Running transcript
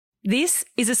This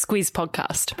is a Squiz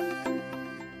podcast.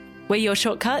 We're your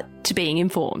shortcut to being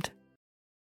informed.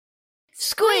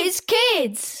 Squiz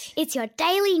Kids! It's your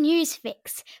daily news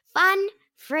fix. Fun,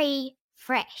 free,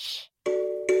 fresh.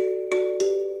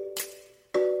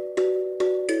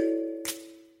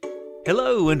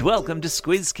 Hello and welcome to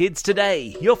Squiz Kids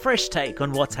Today, your fresh take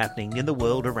on what's happening in the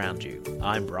world around you.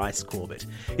 I'm Bryce Corbett.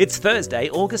 It's Thursday,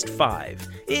 August 5.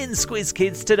 In Squiz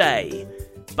Kids Today,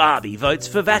 Barbie votes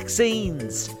for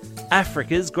vaccines,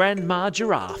 Africa's grandma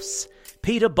giraffes,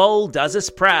 Peter Bowl does us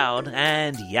proud,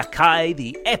 and Yakai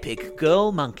the epic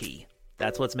girl monkey.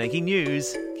 That's what's making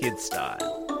news, kid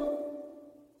style.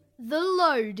 The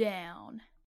Lowdown.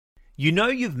 You know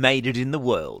you've made it in the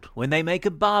world when they make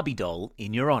a Barbie doll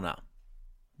in your honour.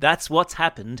 That's what's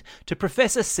happened to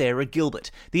Professor Sarah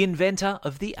Gilbert, the inventor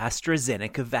of the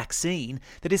AstraZeneca vaccine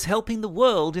that is helping the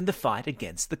world in the fight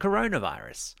against the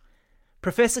coronavirus.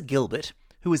 Professor Gilbert,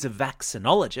 who is a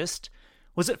vaccinologist,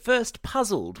 was at first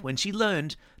puzzled when she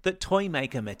learned that toy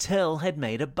maker Mattel had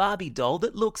made a Barbie doll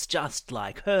that looks just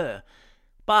like her.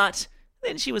 But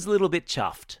then she was a little bit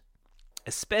chuffed.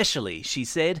 Especially, she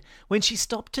said, when she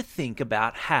stopped to think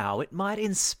about how it might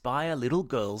inspire little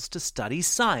girls to study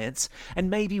science and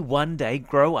maybe one day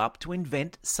grow up to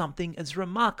invent something as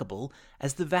remarkable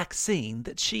as the vaccine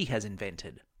that she has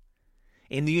invented.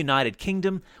 In the United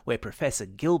Kingdom, where Professor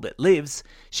Gilbert lives,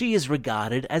 she is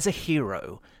regarded as a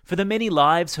hero for the many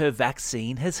lives her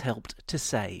vaccine has helped to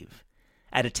save.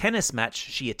 At a tennis match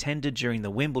she attended during the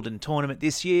Wimbledon tournament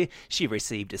this year, she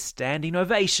received a standing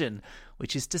ovation,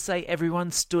 which is to say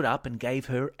everyone stood up and gave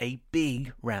her a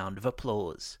big round of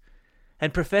applause.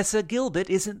 And Professor Gilbert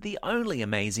isn't the only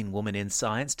amazing woman in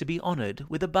science to be honoured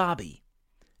with a Barbie.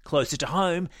 Closer to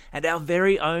home, and our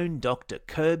very own Dr.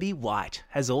 Kirby White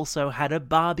has also had a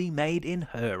Barbie made in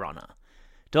her honour.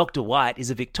 Dr. White is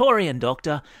a Victorian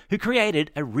doctor who created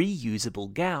a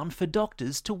reusable gown for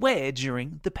doctors to wear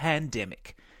during the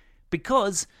pandemic.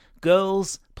 Because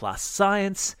girls plus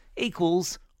science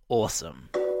equals awesome.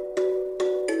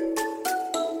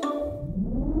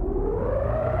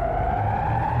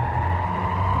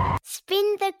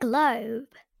 Spin the globe.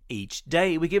 Each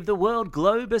day we give the world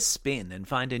globe a spin and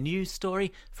find a news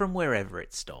story from wherever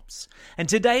it stops. And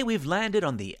today we've landed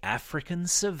on the African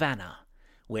savannah,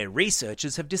 where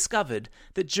researchers have discovered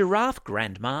that giraffe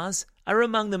grandmas are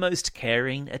among the most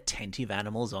caring, attentive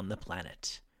animals on the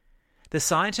planet. The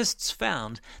scientists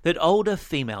found that older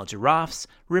female giraffes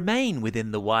remain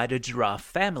within the wider giraffe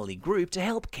family group to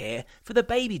help care for the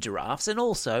baby giraffes and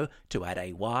also to add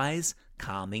a wise,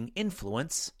 calming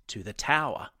influence to the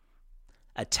tower.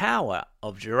 A tower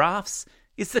of giraffes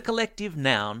is the collective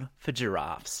noun for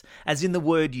giraffes, as in the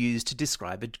word used to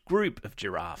describe a group of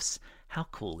giraffes. How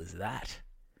cool is that?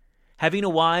 Having a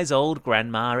wise old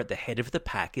grandma at the head of the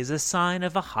pack is a sign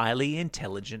of a highly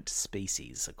intelligent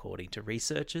species, according to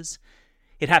researchers.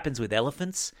 It happens with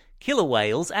elephants, killer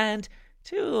whales, and,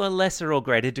 to a lesser or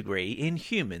greater degree, in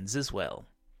humans as well.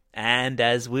 And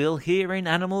as we'll hear in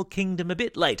Animal Kingdom a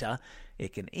bit later,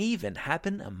 it can even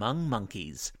happen among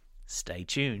monkeys. Stay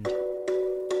tuned.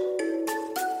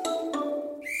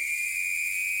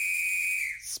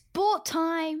 Sport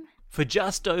time. For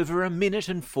just over 1 minute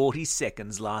and 40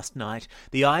 seconds last night,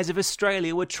 the eyes of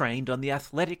Australia were trained on the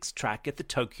athletics track at the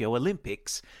Tokyo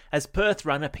Olympics as Perth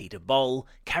runner Peter Bowl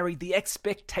carried the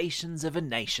expectations of a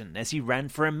nation as he ran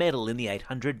for a medal in the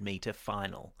 800-metre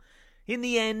final. In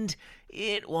the end,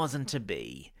 it wasn't to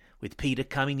be, with Peter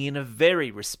coming in a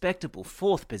very respectable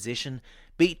 4th position,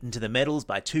 beaten to the medals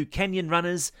by 2 Kenyan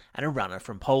runners and a runner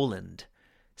from Poland.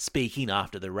 Speaking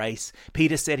after the race,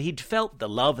 Peter said he'd felt the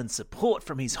love and support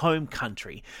from his home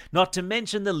country, not to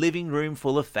mention the living room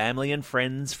full of family and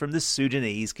friends from the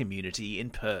Sudanese community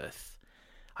in Perth.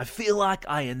 "I feel like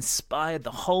I inspired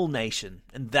the whole nation,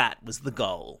 and that was the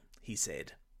goal," he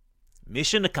said.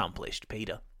 Mission accomplished,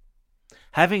 Peter.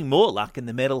 Having more luck in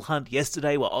the medal hunt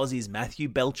yesterday were Aussies Matthew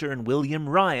Belcher and William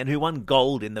Ryan, who won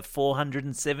gold in the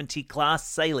 470 class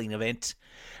sailing event.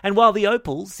 And while the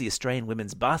Opals, the Australian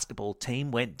women's basketball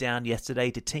team, went down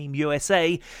yesterday to Team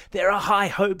USA, there are high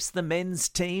hopes the men's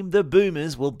team, the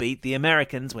Boomers, will beat the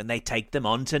Americans when they take them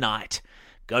on tonight.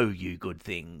 Go, you good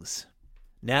things.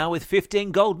 Now with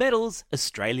 15 gold medals,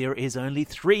 Australia is only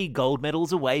 3 gold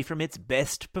medals away from its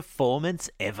best performance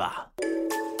ever.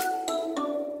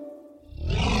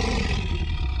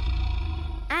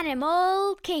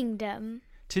 Animal Kingdom.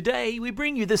 Today, we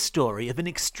bring you the story of an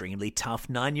extremely tough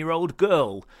 9-year-old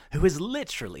girl who has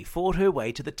literally fought her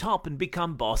way to the top and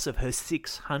become boss of her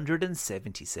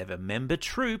 677-member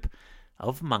troupe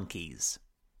of monkeys.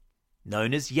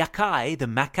 Known as Yakai, the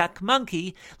macaque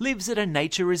monkey lives at a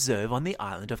nature reserve on the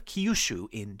island of Kyushu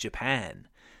in Japan.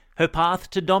 Her path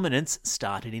to dominance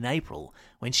started in April,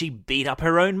 when she beat up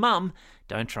her own mum,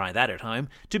 don't try that at home,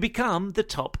 to become the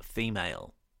top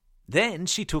female. Then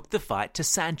she took the fight to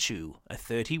Sanchu, a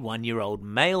 31-year-old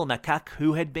male macaque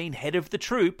who had been head of the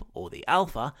troop, or the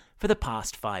alpha, for the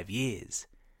past 5 years.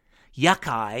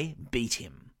 Yakai beat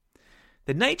him.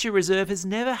 The nature reserve has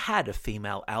never had a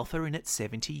female alpha in its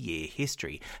 70-year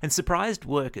history, and surprised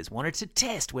workers wanted to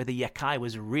test whether Yakai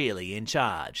was really in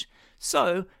charge.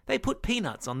 So they put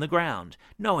peanuts on the ground,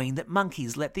 knowing that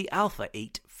monkeys let the alpha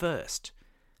eat first.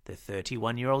 The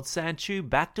 31-year-old Sanchu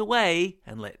backed away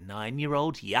and let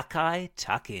 9-year-old Yakai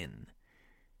tuck in.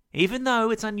 Even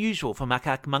though it's unusual for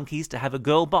macaque monkeys to have a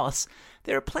girl boss,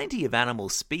 there are plenty of animal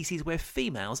species where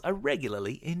females are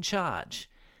regularly in charge.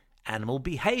 Animal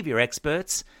behaviour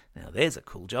experts, now there's a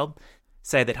cool job,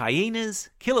 say that hyenas,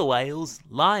 killer whales,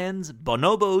 lions,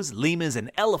 bonobos, lemurs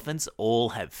and elephants all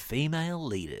have female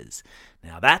leaders.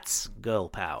 Now that's girl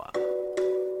power.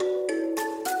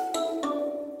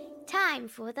 Time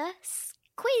for the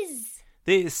quiz.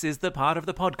 This is the part of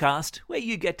the podcast where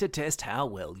you get to test how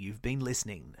well you've been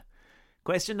listening.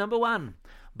 Question number 1.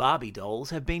 Barbie dolls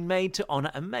have been made to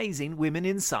honour amazing women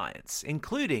in science,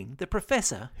 including the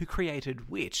professor who created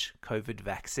which COVID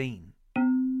vaccine?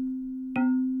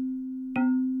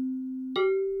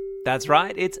 That's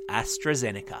right, it's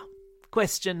AstraZeneca.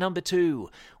 Question number 2.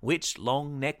 Which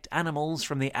long-necked animals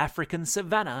from the African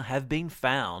savannah have been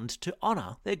found to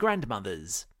honour their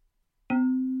grandmothers?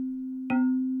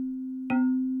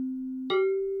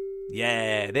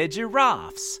 Yeah, they're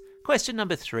giraffes. Question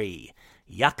number 3.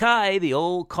 Yakai, the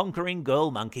all-conquering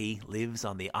girl monkey, lives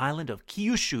on the island of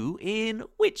Kyushu in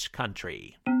which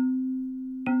country?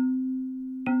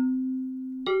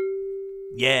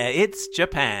 Yeah, it's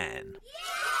Japan.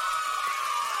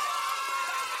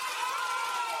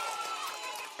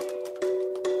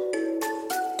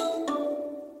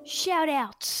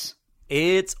 Shout-outs.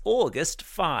 It's August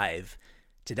 5.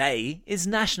 Today is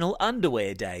National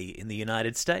Underwear Day in the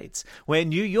United States, where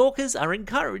New Yorkers are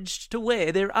encouraged to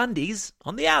wear their undies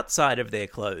on the outside of their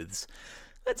clothes.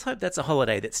 Let's hope that's a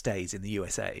holiday that stays in the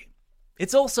USA.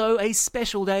 It's also a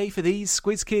special day for these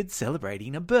Squiz kids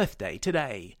celebrating a birthday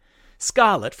today.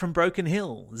 Scarlett from Broken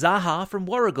Hill, Zaha from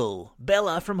Warragul,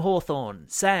 Bella from Hawthorne,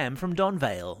 Sam from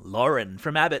Donvale, Lauren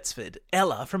from Abbotsford,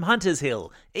 Ella from Hunters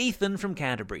Hill, Ethan from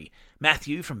Canterbury,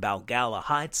 Matthew from Balgowlah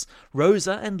Heights,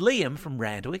 Rosa and Liam from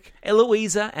Randwick,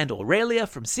 Eloisa and Aurelia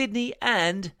from Sydney,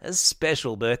 and a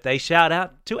special birthday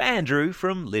shout-out to Andrew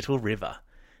from Little River.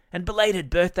 And belated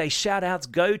birthday shout-outs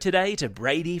go today to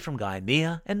Brady from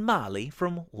Gymea and Marley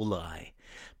from Woolai.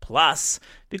 Plus,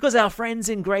 because our friends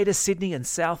in Greater Sydney and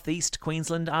South East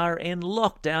Queensland are in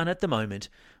lockdown at the moment,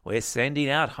 we're sending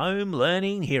out home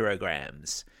learning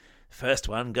herograms. First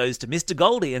one goes to Mr.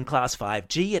 Goldie in Class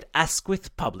 5G at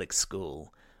Asquith Public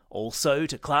School. Also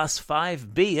to Class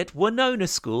 5B at Winona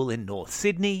School in North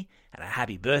Sydney, and a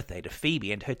happy birthday to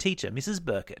Phoebe and her teacher, Mrs.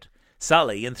 Burkett.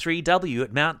 Sully in 3W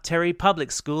at Mount Terry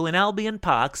Public School in Albion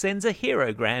Park sends a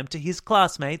herogram to his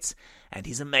classmates and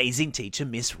his amazing teacher,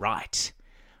 Miss Wright.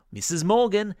 Mrs.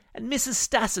 Morgan and Mrs.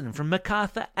 Stassen from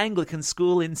MacArthur Anglican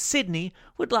School in Sydney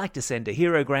would like to send a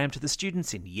herogram to the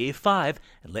students in Year 5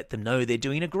 and let them know they're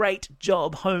doing a great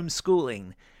job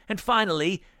homeschooling. And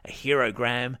finally, a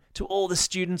herogram to all the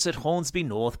students at Hornsby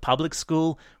North Public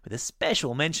School with a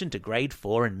special mention to Grade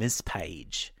 4 and Miss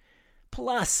Page.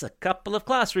 Plus a couple of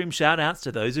classroom shout-outs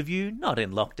to those of you not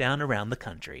in lockdown around the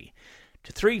country.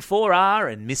 To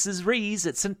 3-4R and Mrs. Rees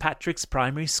at St. Patrick's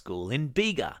Primary School in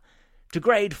Bega. To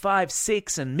Grade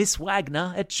 5-6 and Miss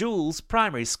Wagner at Jules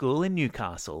Primary School in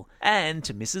Newcastle, and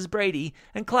to Mrs. Brady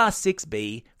and Class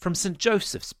 6B from St.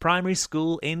 Joseph's Primary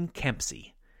School in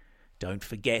Kempsey. Don't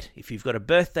forget, if you've got a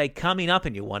birthday coming up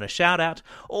and you want a shout-out,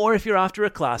 or if you're after a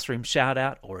classroom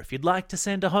shout-out, or if you'd like to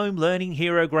send a home learning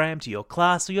herogram to your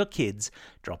class or your kids,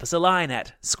 drop us a line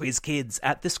at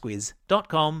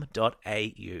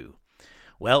squizkids@thesquiz.com.au.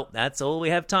 Well, that's all we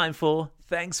have time for.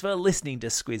 Thanks for listening to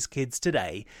Squiz Kids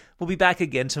today. We'll be back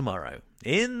again tomorrow.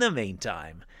 In the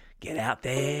meantime, get out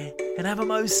there and have a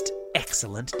most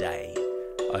excellent day.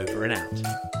 Over and out.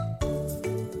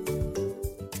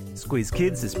 Squiz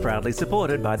Kids is proudly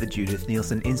supported by the Judith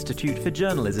Neilson Institute for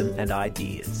Journalism and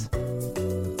Ideas.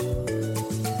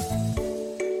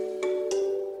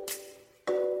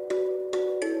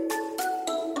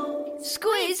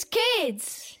 Squiz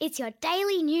Kids! It's your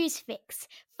daily news fix.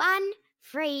 Fun,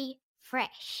 free,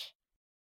 fresh.